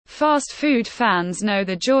Fast food fans know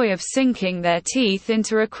the joy of sinking their teeth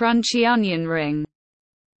into a crunchy onion ring.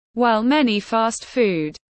 While many fast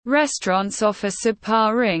food restaurants offer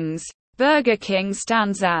subpar rings, Burger King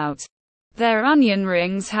stands out. Their onion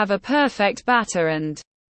rings have a perfect batter and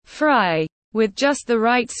fry, with just the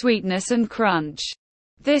right sweetness and crunch.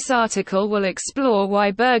 This article will explore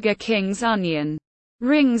why Burger King's onion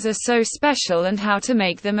rings are so special and how to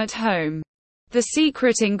make them at home. The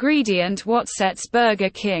secret ingredient: what sets Burger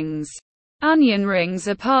King's onion rings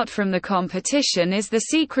apart from the competition is the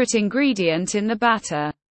secret ingredient in the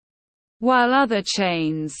batter. While other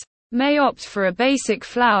chains may opt for a basic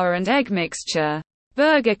flour and egg mixture,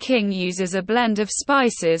 Burger King uses a blend of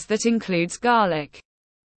spices that includes garlic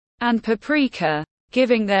and paprika,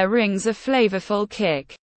 giving their rings a flavorful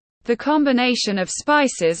kick. The combination of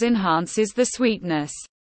spices enhances the sweetness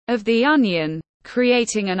of the onion,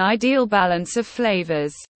 creating an ideal balance of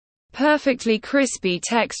flavors. Perfectly crispy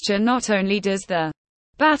texture: not only does the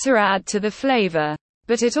batter add to the flavor,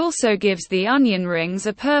 but it also gives the onion rings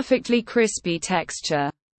a perfectly crispy texture.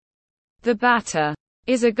 The batter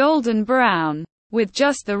is a golden brown, with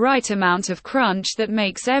just the right amount of crunch that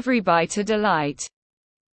makes every bite a delight.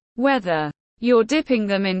 Whether you're dipping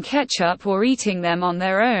them in ketchup or eating them on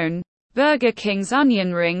their own, Burger King's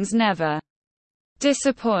onion rings never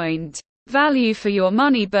disappoint. Value for your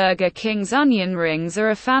money: Burger King's onion rings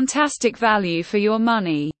are a fantastic value for your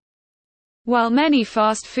money. While many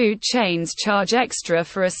fast food chains charge extra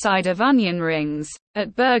for a side of onion rings,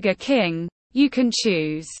 at Burger King, you can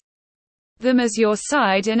choose them as your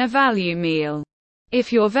side in a value meal.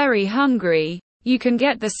 If you're very hungry, you can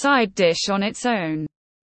get the side dish on its own.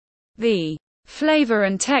 The flavor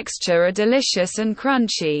and texture are delicious and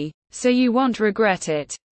crunchy, so you won't regret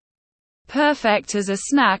it. Perfect as a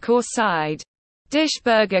snack or side dish: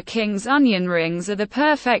 Burger King's onion rings are the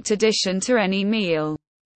perfect addition to any meal.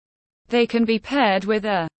 They can be paired with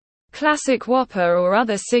a classic Whopper or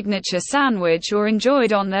other signature sandwich, or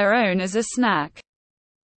enjoyed on their own as a snack.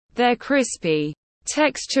 Their crispy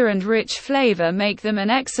texture and rich flavor make them an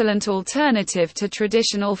excellent alternative to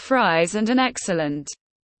traditional fries and an excellent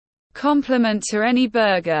complement to any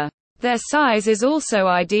burger. Their size is also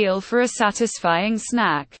ideal for a satisfying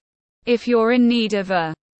snack. If you're in need of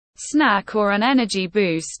a snack or an energy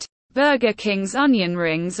boost, Burger King's onion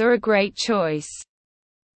rings are a great choice.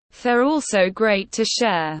 They're also great to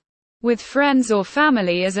share with friends or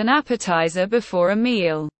family as an appetizer before a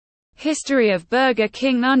meal. History of Burger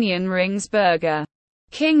King onion rings: Burger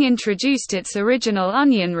King introduced its original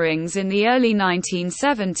onion rings in the early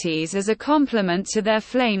 1970s as a complement to their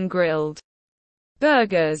flame-grilled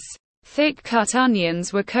burgers. Thick-cut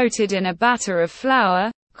onions were coated in a batter of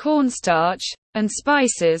flour, cornstarch, and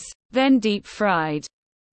spices, then deep-fried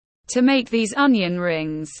to make these onion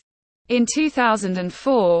rings. In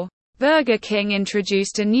 2004, Burger King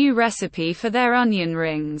introduced a new recipe for their onion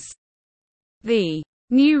rings. The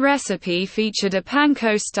new recipe featured a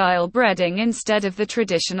panko-style breading instead of the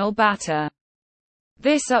traditional batter.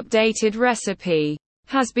 This updated recipe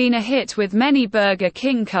has been a hit with many Burger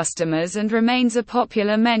King customers and remains a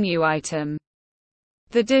popular menu item.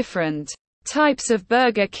 The different types of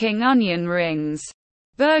Burger King onion rings.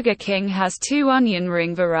 Burger King has two onion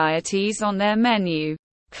ring varieties on their menu: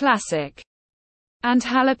 Classic and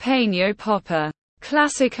Jalapeno Popper.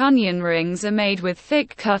 Classic onion rings are made with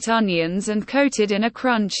thick-cut onions and coated in a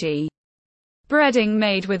crunchy breading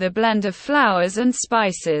made with a blend of flours and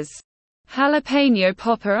spices. Jalapeno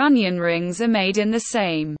Popper onion rings are made in the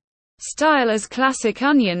same style as classic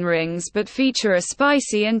onion rings but feature a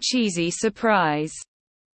spicy and cheesy surprise.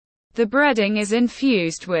 The breading is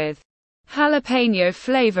infused with jalapeno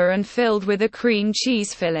flavor and filled with a cream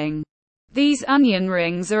cheese filling. These onion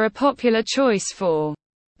rings are a popular choice for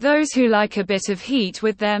those who like a bit of heat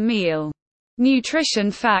with their meal.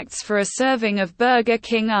 Nutrition facts for a serving of Burger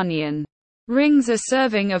King onion rings: a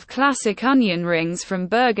serving of classic onion rings from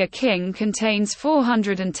Burger King contains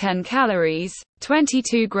 410 calories,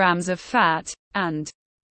 22 grams of fat, and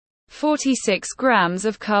 46 grams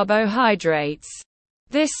of carbohydrates.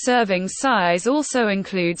 This serving size also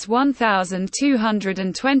includes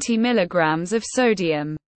 1,220 milligrams of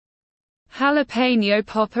sodium. Jalapeno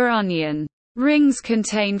Popper onion rings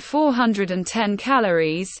contain 410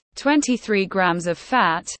 calories, 23 grams of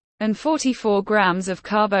fat, and 44 grams of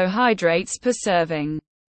carbohydrates per serving.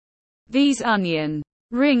 These onion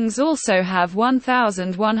rings also have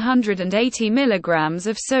 1,180 milligrams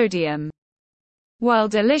of sodium. While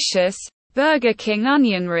delicious, Burger King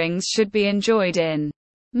onion rings should be enjoyed in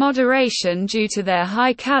moderation due to their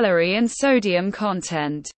high calorie and sodium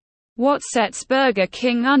content. What sets Burger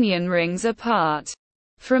King onion rings apart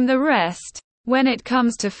from the rest? When it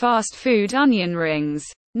comes to fast food onion rings,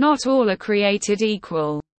 not all are created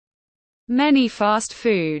equal. Many fast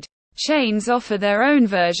food chains offer their own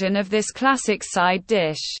version of this classic side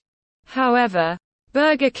dish. However,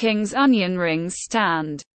 Burger King's onion rings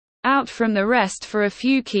stand out from the rest for a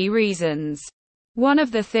few key reasons. One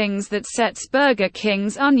of the things that sets Burger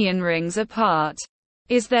King's onion rings apart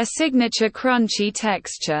is their signature crunchy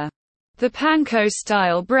texture. The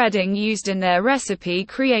panko-style breading used in their recipe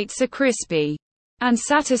creates a crispy and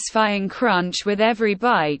satisfying crunch with every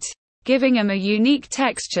bite, giving them a unique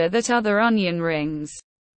texture that other onion rings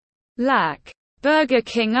lack. Burger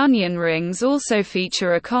King onion rings also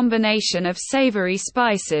feature a combination of savory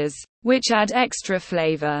spices, which add extra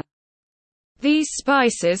flavor. These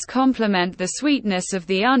spices complement the sweetness of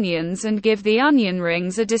the onions and give the onion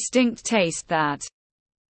rings a distinct taste that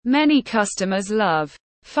many customers love.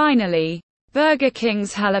 Finally, Burger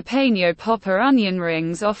King's jalapeno popper onion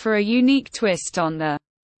rings offer a unique twist on the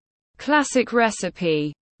classic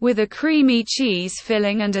recipe. With a creamy cheese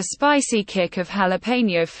filling and a spicy kick of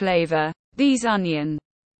jalapeno flavor, these onion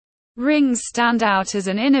rings stand out as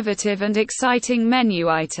an innovative and exciting menu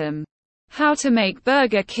item. How to make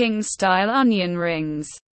Burger King-style onion rings.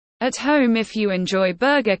 At home, if you enjoy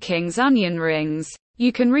Burger King's onion rings,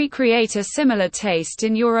 you can recreate a similar taste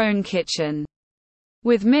in your own kitchen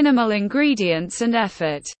with minimal ingredients and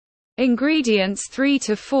effort. Ingredients: 3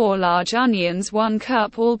 to 4 large onions, 1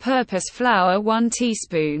 cup all-purpose flour, 1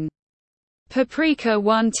 teaspoon paprika,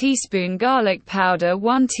 1 teaspoon garlic powder,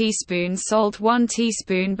 1 teaspoon salt, 1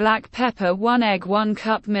 teaspoon black pepper, 1 egg, 1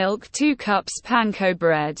 cup milk, 2 cups panko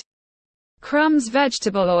bread crumbs.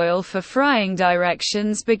 Vegetable oil for frying.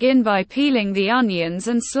 Directions: begin by peeling the onions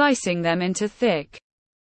and slicing them into thick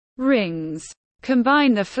rings.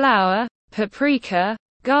 Combine the flour, paprika,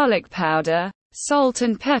 garlic powder, salt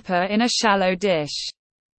and pepper in a shallow dish.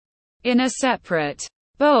 In a separate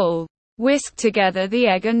bowl, whisk together the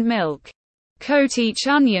egg and milk. Coat each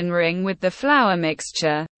onion ring with the flour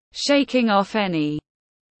mixture, shaking off any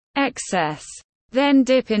excess. Then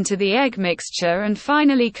dip into the egg mixture and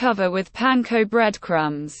finally cover with panko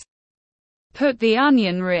breadcrumbs. Put the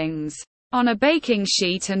onion rings on a baking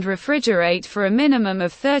sheet and refrigerate for a minimum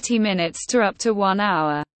of 30 minutes to up to 1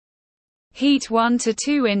 hour. Heat 1 to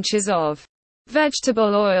 2 inches of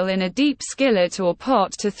vegetable oil in a deep skillet or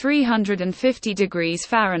pot to 350 degrees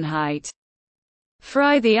Fahrenheit.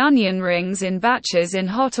 Fry the onion rings in batches in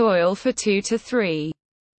hot oil for 2 to 3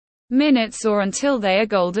 minutes or until they are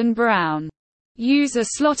golden brown. Use a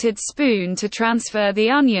slotted spoon to transfer the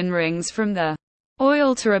onion rings from the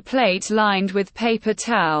oil to a plate lined with paper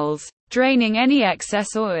towels, draining any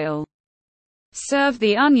excess oil. Serve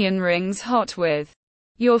the onion rings hot with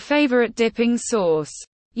your favorite dipping sauce.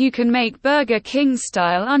 You can make Burger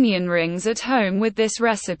King-style onion rings at home with this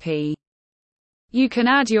recipe. You can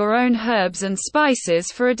add your own herbs and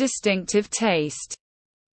spices for a distinctive taste.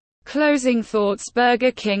 Closing thoughts: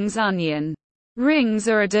 Burger King's onion rings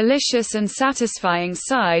are a delicious and satisfying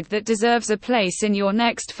side that deserves a place in your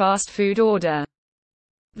next fast food order.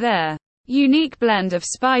 Their unique blend of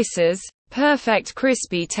spices, perfect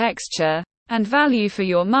crispy texture, and value for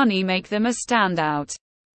your money make them a standout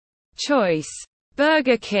choice.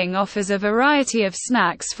 Burger King offers a variety of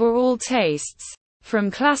snacks for all tastes, from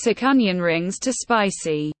classic onion rings to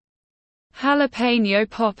spicy jalapeno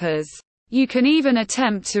poppers. You can even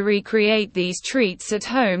attempt to recreate these treats at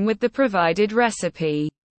home with the provided recipe.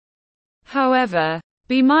 However,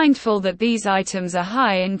 be mindful that these items are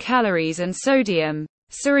high in calories and sodium,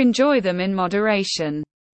 so enjoy them in moderation.